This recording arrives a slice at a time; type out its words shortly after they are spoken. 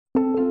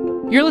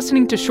You're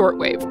listening to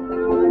Shortwave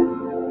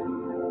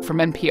from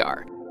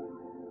NPR.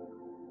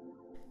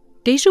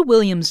 Deja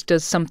Williams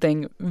does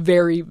something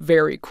very,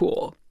 very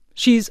cool.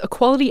 She's a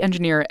quality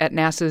engineer at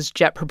NASA's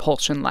Jet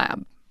Propulsion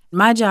Lab.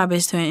 My job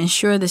is to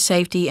ensure the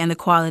safety and the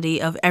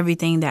quality of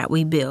everything that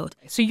we build.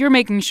 So you're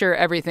making sure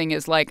everything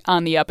is, like,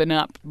 on the up and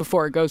up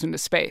before it goes into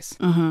space.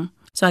 Mm-hmm.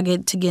 So I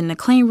get to get in the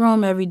clean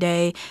room every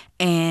day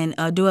and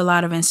do a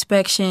lot of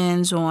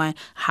inspections on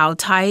how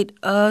tight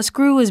a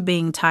screw is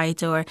being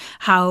tight, or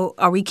how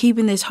are we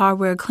keeping this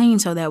hardware clean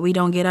so that we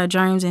don't get our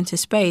germs into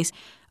space.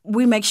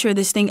 We make sure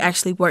this thing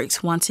actually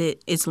works once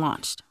it's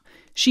launched.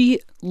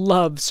 She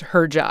loves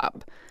her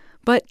job.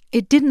 But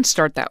it didn't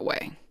start that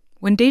way.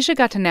 When Deja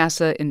got to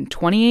NASA in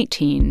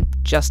 2018,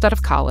 just out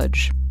of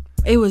college,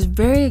 it was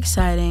very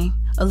exciting,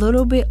 a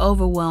little bit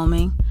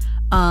overwhelming.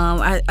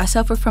 I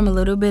suffer from a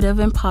little bit of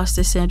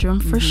imposter syndrome,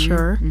 for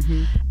sure,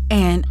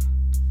 and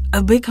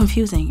a bit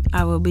confusing,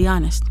 I will be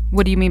honest.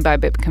 What do you mean by a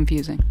bit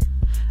confusing?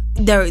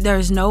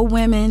 There's no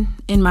women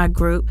in my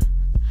group.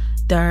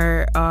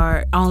 There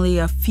are only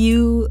a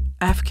few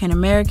African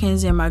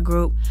Americans in my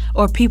group,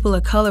 or people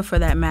of color for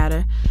that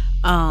matter.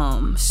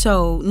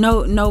 So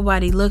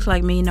nobody looked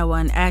like me, no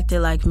one acted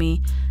like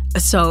me.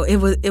 So it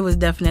was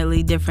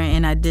definitely different,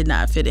 and I did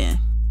not fit in.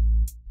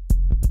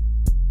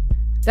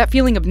 That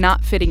feeling of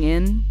not fitting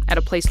in at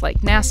a place like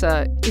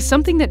NASA is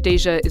something that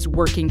Deja is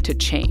working to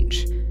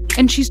change.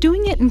 And she's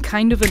doing it in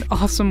kind of an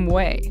awesome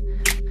way.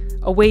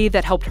 A way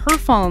that helped her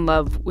fall in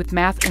love with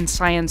math and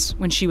science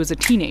when she was a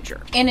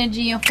teenager.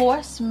 Energy and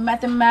force,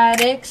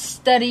 mathematics,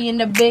 studying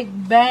the Big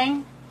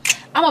Bang.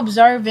 I'm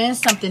observing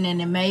something,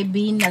 and it may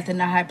be nothing.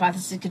 A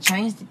hypothesis could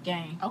change the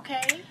game.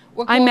 Okay.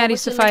 I'm Maddie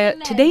Sofia.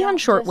 Today on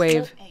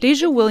Shortwave,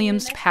 Deja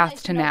Williams'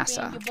 path to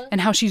NASA and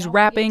how she's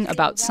rapping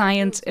about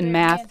science and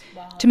math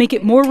to make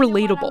it more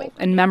relatable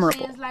and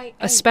memorable,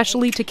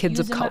 especially to kids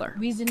of color.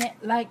 Reason it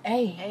like,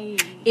 hey,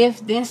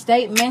 if then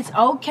statements,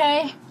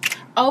 okay.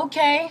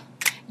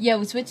 Yeah,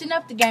 we're switching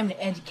up the game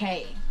to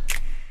educate.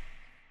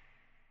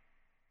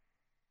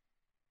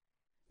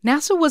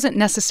 NASA wasn't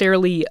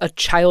necessarily a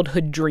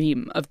childhood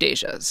dream of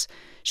Deja's.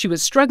 She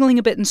was struggling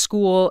a bit in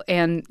school,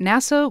 and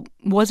NASA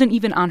wasn't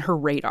even on her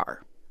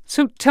radar.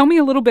 So tell me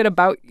a little bit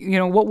about,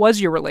 what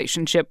was your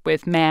relationship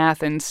with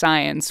math and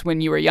science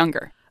when you were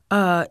younger?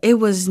 It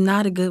was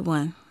not a good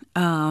one.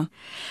 I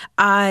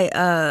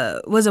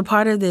was a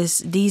part of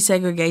this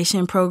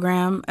desegregation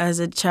program as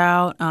a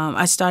child.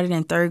 I started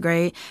in third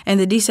grade, and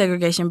the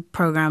desegregation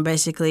program,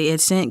 basically,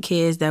 it sent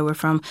kids that were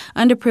from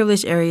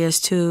underprivileged areas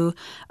to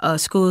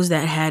schools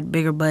that had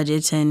bigger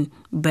budgets and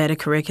better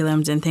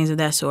curriculums and things of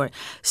that sort.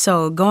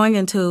 So going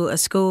into a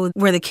school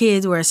where the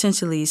kids were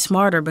essentially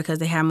smarter because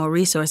they had more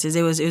resources,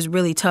 it was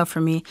really tough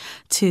for me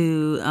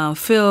to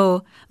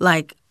feel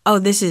like, oh,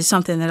 this is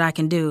something that I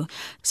can do.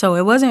 So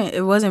it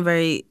wasn't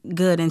very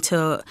good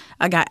until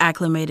I got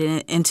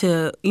acclimated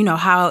into,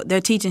 how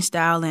their teaching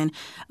style and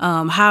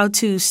how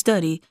to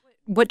study.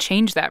 What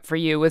changed that for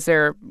you? Was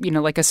there,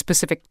 like a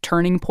specific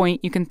turning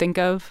point you can think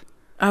of?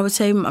 I would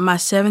say my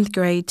seventh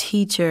grade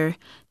teacher,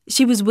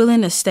 she was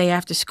willing to stay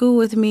after school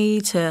with me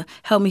to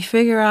help me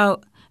figure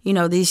out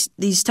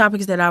these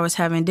topics that I was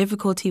having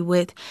difficulty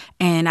with,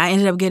 and I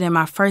ended up getting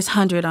my first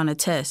 100 on a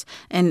test.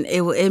 And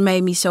it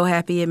made me so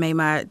happy. It made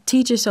my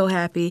teacher so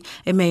happy.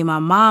 It made my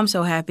mom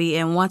so happy.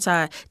 And once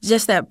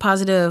just that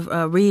positive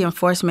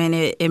reinforcement,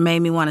 it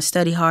made me want to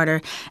study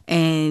harder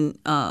and,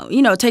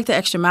 take the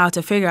extra mile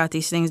to figure out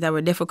these things that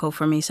were difficult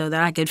for me so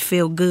that I could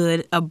feel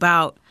good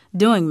about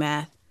doing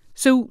math.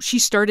 So she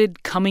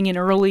started coming in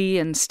early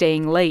and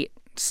staying late,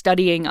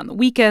 studying on the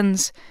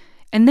weekends,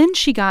 and then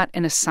she got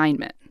an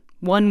assignment.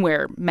 One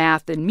where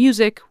math and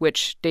music,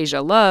 which Deja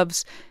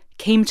loves,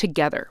 came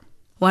together.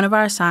 One of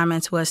our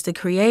assignments was to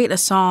create a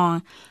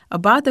song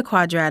about the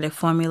quadratic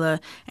formula,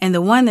 and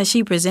the one that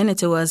she presented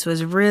to us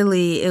was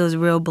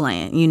real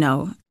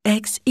bland,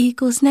 X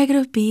equals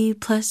negative b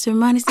plus or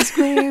minus the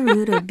square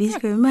root of b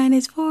squared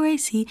minus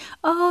 4ac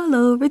all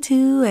over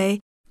 2a.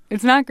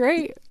 It's not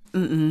great.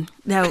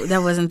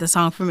 That wasn't the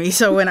song for me.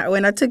 So when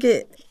I took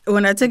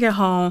it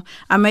home,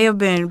 I may have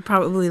been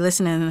probably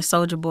listening to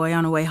Soulja Boy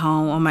on the way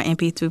home on my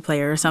MP3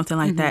 player or something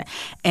like that.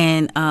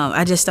 And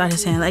I just started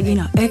saying,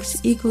 X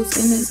equals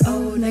in this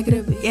O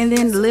negative B. And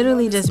then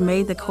literally just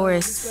made the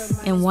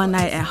chorus in one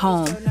night at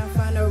home.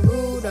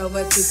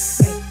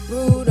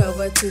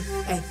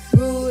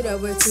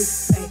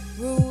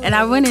 And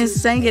I went and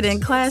sang it in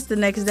class the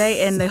next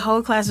day, and the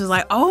whole class was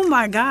like, oh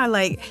my God,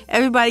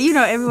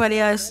 everybody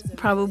else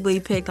probably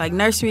picked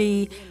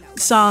nursery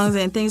songs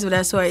and things of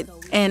that sort.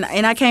 And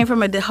I came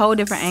from a whole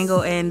different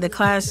angle, and the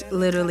class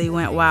literally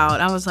went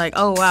wild. I was like,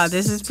 oh wow,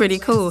 this is pretty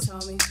cool.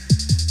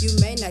 You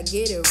may not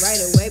get it right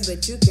away,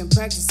 but you can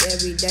practice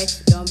every day.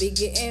 Don't be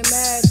getting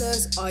mad,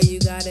 cause all you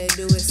gotta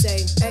do is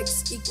say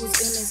X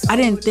equals in this. I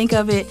didn't think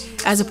of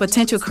it as a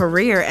potential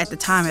career at the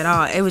time at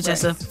all. It was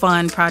just a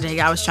fun project.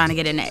 I was trying to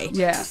get an A.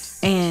 Yeah.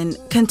 And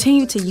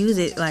continue to use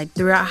it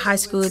throughout high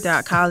school,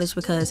 throughout college,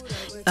 because,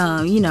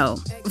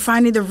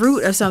 finding the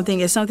root of something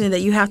is something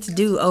that you have to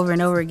do over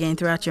and over again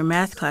throughout your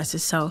math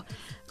classes. So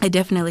It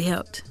definitely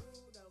helped.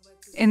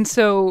 And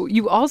so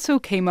you also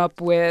came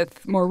up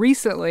with, more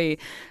recently,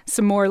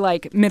 some more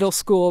like middle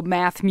school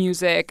math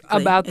music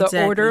about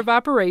the order of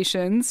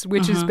operations,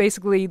 which is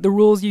basically the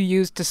rules you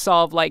use to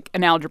solve like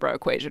an algebra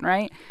equation,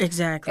 right?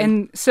 Exactly.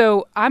 And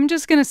so I'm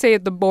just going to say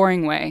it the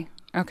boring way,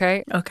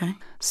 okay? Okay.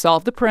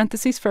 Solve the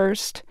parentheses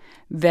first,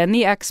 then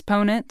the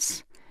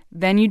exponents,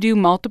 then you do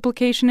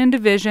multiplication and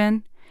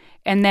division,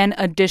 and then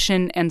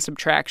addition and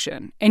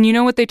subtraction. And you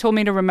know what they told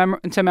me to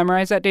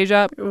memorize that,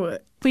 Deja?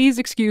 What? Please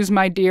excuse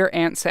my dear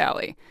Aunt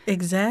Sally.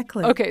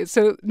 Exactly. Okay,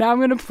 so now I'm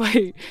going to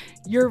play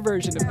your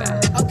version of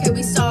that. Okay,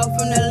 we solve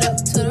from the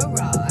left to the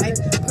right.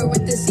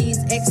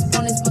 Parentheses,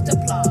 exponents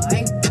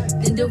multiply.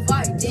 Then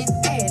divide, then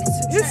add and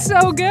subtract. It's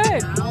so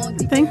good.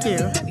 Thank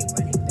you.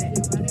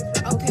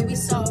 Okay, we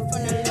solve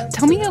from the left.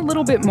 Tell me a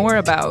little bit more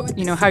about,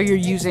 how you're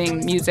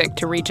using music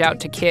to reach out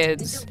to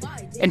kids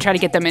and try to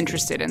get them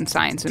interested in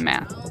science and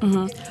math.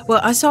 Mm-hmm. Well,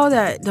 I saw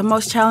that the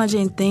most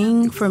challenging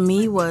thing for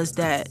me was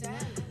that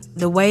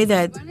the way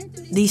that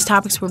these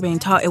topics were being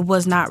taught, it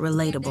was not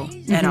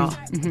relatable at all.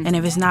 Mm-hmm. And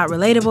if it's not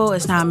relatable,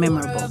 it's not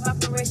memorable.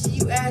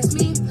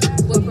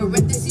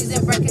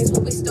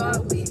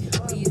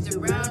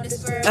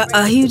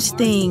 A huge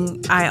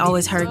thing I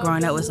always heard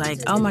growing up was like,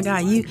 oh my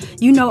God,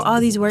 you know all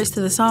these words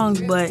to the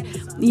songs, but,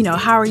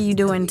 how are you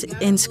doing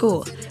in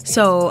school?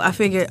 So I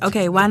figured,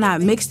 okay, why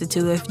not mix the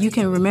two? If you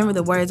can remember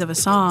the words of a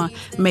song,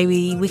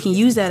 maybe we can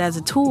use that as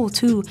a tool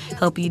to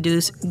help you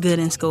do good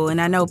in school.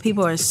 And I know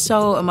people are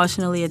so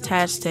emotionally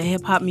attached to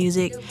hip-hop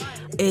music.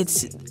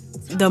 It's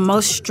the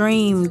most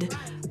streamed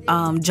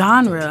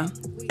genre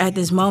at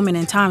this moment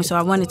in time, so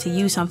I wanted to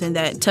use something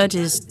that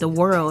touches the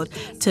world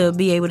to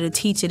be able to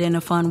teach it in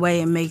a fun way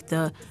and make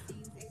the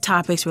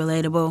topics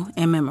relatable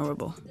and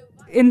memorable.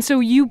 And so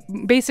you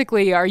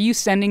basically, are you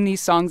sending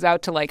these songs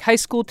out to like high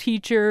school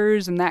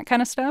teachers and that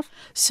kind of stuff?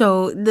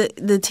 So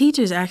the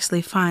teachers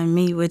actually find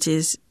me, which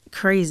is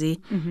crazy.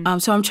 Mm-hmm.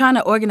 So I'm trying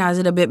to organize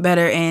it a bit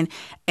better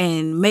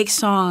and make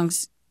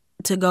songs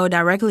to go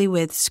directly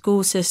with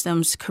school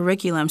systems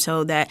curriculum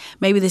so that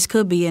maybe this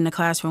could be in the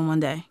classroom one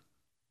day.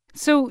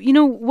 So,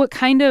 what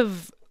kind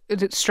of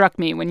it struck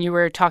me when you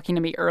were talking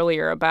to me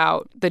earlier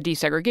about the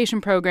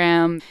desegregation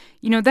program,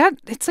 that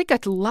it's like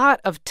a lot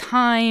of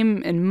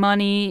time and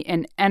money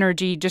and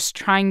energy just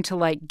trying to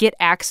like get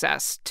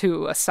access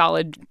to a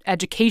solid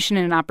education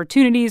and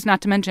opportunities,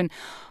 not to mention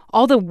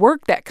all the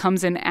work that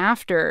comes in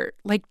after.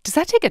 Like, does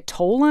that take a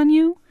toll on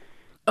you?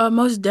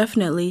 Most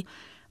definitely.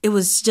 It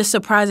was just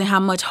surprising how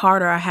much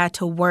harder I had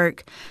to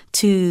work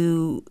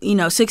to,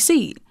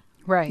 succeed.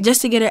 Right.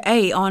 Just to get an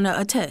A on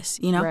a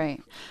test,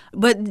 Right.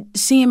 But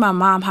seeing my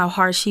mom, how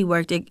hard she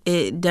worked,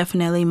 it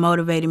definitely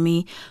motivated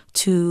me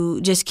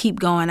to just keep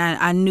going.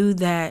 I knew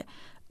that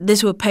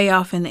this would pay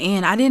off in the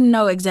end. I didn't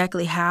know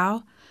exactly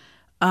how,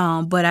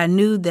 but I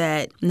knew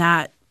that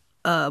not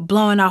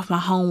blowing off my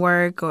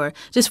homework or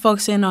just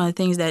focusing on the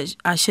things that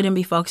I shouldn't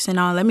be focusing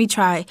on. Let me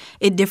try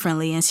it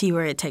differently and see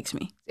where it takes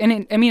me.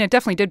 And it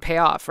definitely did pay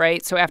off,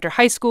 right? So after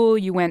high school,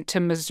 you went to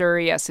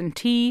Missouri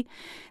S&T.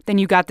 Then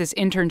you got this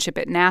internship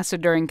at NASA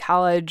during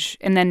college,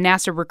 and then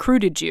NASA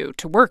recruited you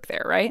to work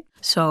there, right?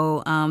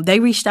 So they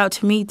reached out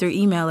to me through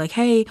email like,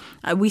 hey,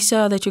 we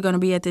saw that you're going to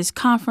be at this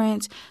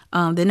conference,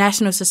 the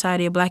National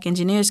Society of Black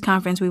Engineers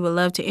Conference. We would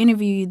love to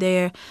interview you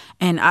there.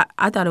 And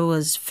I thought it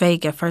was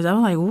fake at first. I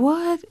was like,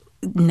 what?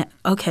 No,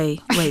 okay,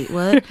 wait,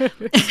 what?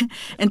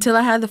 Until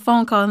I had the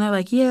phone call, and they're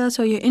like, yeah,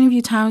 so your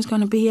interview time is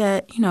going to be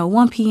at,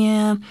 1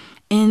 p.m.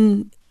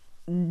 In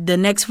the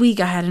next week,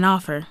 I had an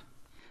offer.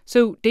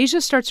 So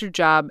Deja starts her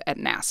job at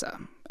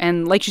NASA.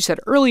 And like she said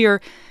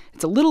earlier,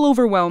 it's a little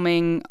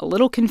overwhelming, a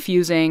little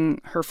confusing.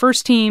 Her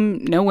first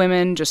team, no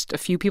women, just a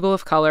few people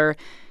of color.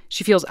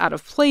 She feels out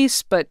of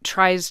place, but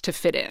tries to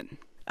fit in.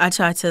 I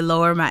try to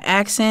lower my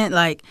accent.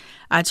 Like,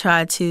 I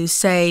try to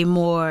say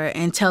more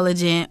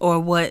intelligent or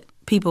what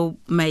people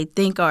may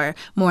think are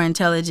more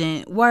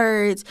intelligent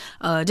words,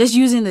 just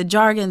using the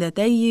jargon that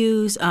they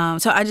use.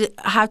 So I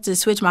have to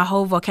switch my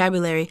whole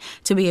vocabulary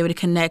to be able to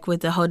connect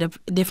with a whole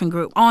different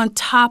group on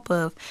top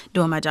of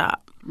doing my job.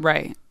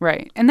 Right.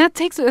 And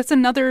that's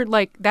another,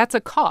 that's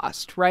a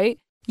cost, right?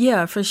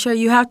 Yeah, for sure.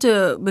 You have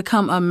to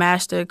become a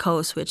master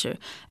code switcher,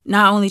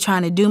 not only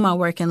trying to do my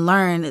work and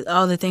learn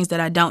all the things that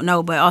I don't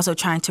know, but also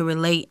trying to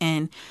relate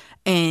and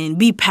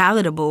be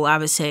palatable, I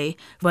would say.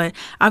 But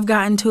I've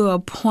gotten to a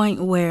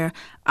point where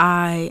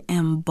I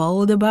am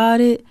bold about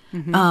it.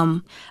 Mm-hmm.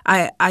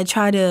 I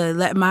try to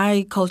let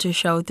my culture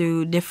show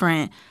through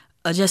different,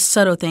 just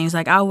subtle things.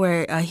 Like, I'll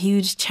wear a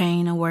huge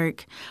chain at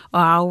work,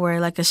 or I'll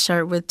wear like a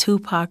shirt with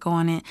Tupac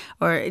on it,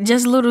 or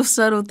just little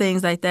subtle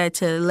things like that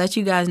to let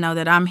you guys know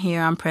that I'm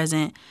here, I'm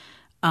present,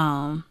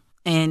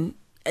 and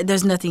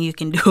there's nothing you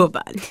can do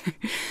about it.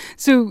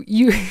 So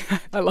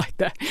I like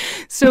that.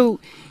 So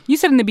you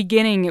said in the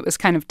beginning it was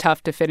kind of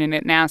tough to fit in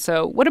at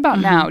NASA. What about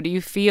now? Do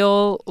you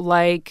feel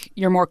like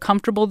you're more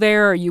comfortable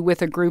there? Are you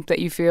with a group that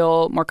you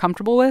feel more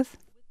comfortable with?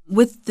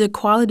 With the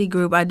quality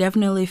group, I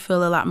definitely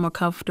feel a lot more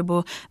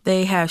comfortable.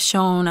 They have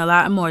shown a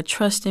lot more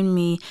trust in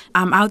me.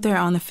 I'm out there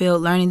on the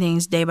field learning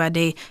things day by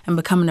day and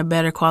becoming a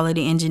better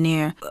quality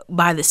engineer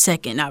by the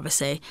second, I would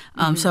say.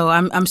 So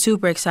I'm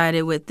super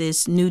excited with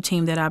this new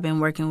team that I've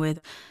been working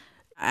with.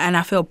 And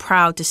I feel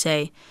proud to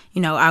say,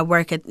 I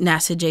work at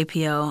NASA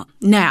JPL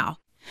now.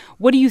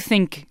 What do you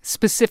think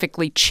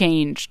specifically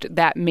changed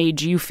that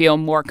made you feel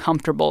more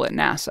comfortable at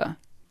NASA?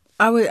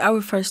 I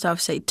would first off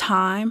say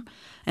time,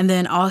 and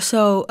then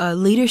also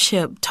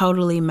leadership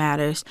totally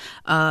matters.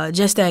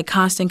 Just that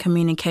constant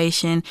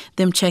communication,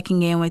 them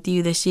checking in with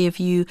you to see if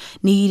you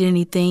need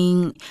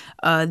anything.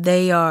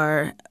 They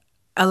are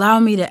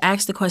allowing me to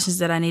ask the questions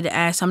that I need to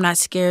ask. I'm not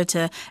scared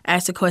to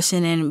ask the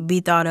question and be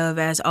thought of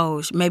as,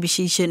 oh, maybe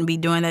she shouldn't be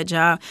doing that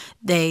job.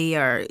 They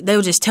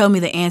will just tell me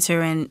the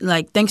answer and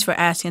thanks for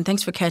asking,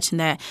 thanks for catching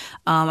that.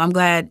 I'm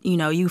glad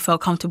you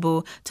felt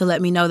comfortable to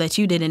let me know that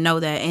you didn't know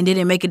that and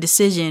didn't make a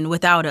decision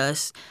without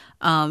us.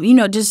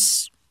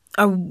 Just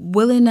are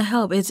willing to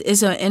help.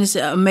 It's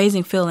an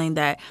amazing feeling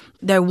that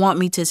they want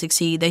me to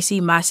succeed. They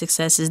see my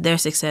success as their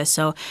success.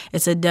 So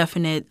it's a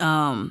definite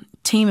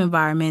team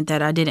environment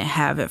that I didn't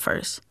have at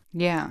first.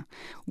 Yeah.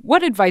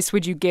 What advice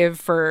would you give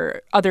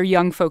for other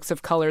young folks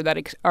of color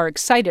that are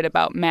excited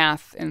about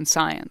math and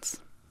science?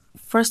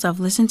 First off,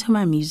 listen to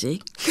my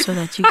music so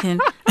that you can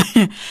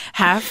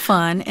have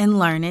fun and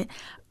learn it.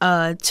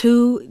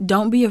 2,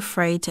 don't be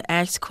afraid to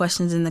ask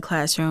questions in the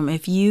classroom.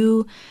 If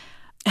you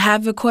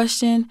have a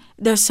question,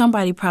 there's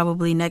somebody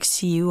probably next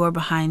to you or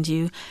behind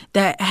you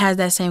that has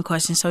that same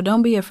question. So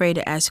don't be afraid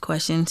to ask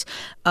questions.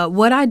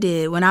 What I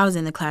did when I was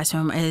in the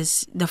classroom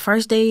is the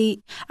first day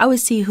I would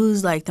see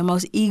who's the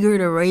most eager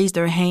to raise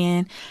their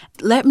hand.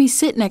 Let me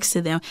sit next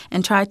to them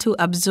and try to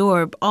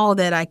absorb all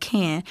that I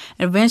can.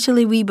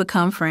 Eventually we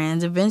become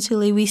friends.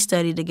 Eventually we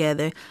study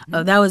together.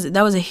 That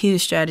was a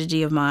huge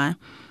strategy of mine.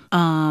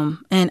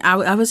 And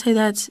I would say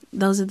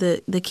those are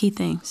the key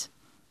things.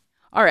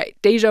 All right,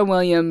 Deja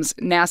Williams,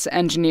 NASA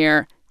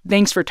engineer,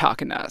 thanks for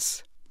talking to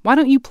us. Why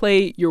don't you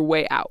play Your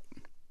Way Out?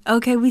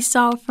 Okay, we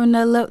saw from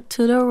the left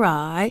to the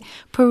right,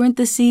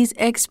 parentheses,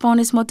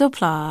 exponents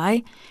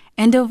multiply,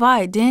 and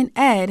divide, then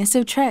add and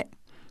subtract.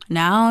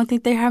 Now I don't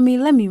think they heard me.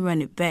 Let me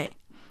run it back.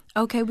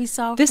 Okay, we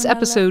saw. This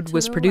episode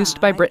was produced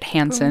by Britt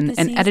Hansen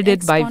and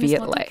edited by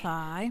Viet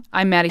Le.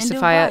 I'm Maddie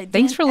Sophia.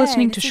 Thanks for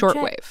listening to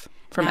Shortwave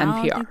from NPR.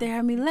 I don't think they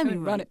heard me. Let me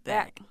run it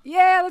back.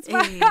 Yeah, let's.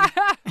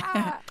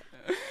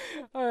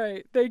 All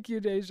right. Thank you,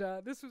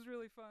 Deja. This was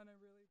really fun.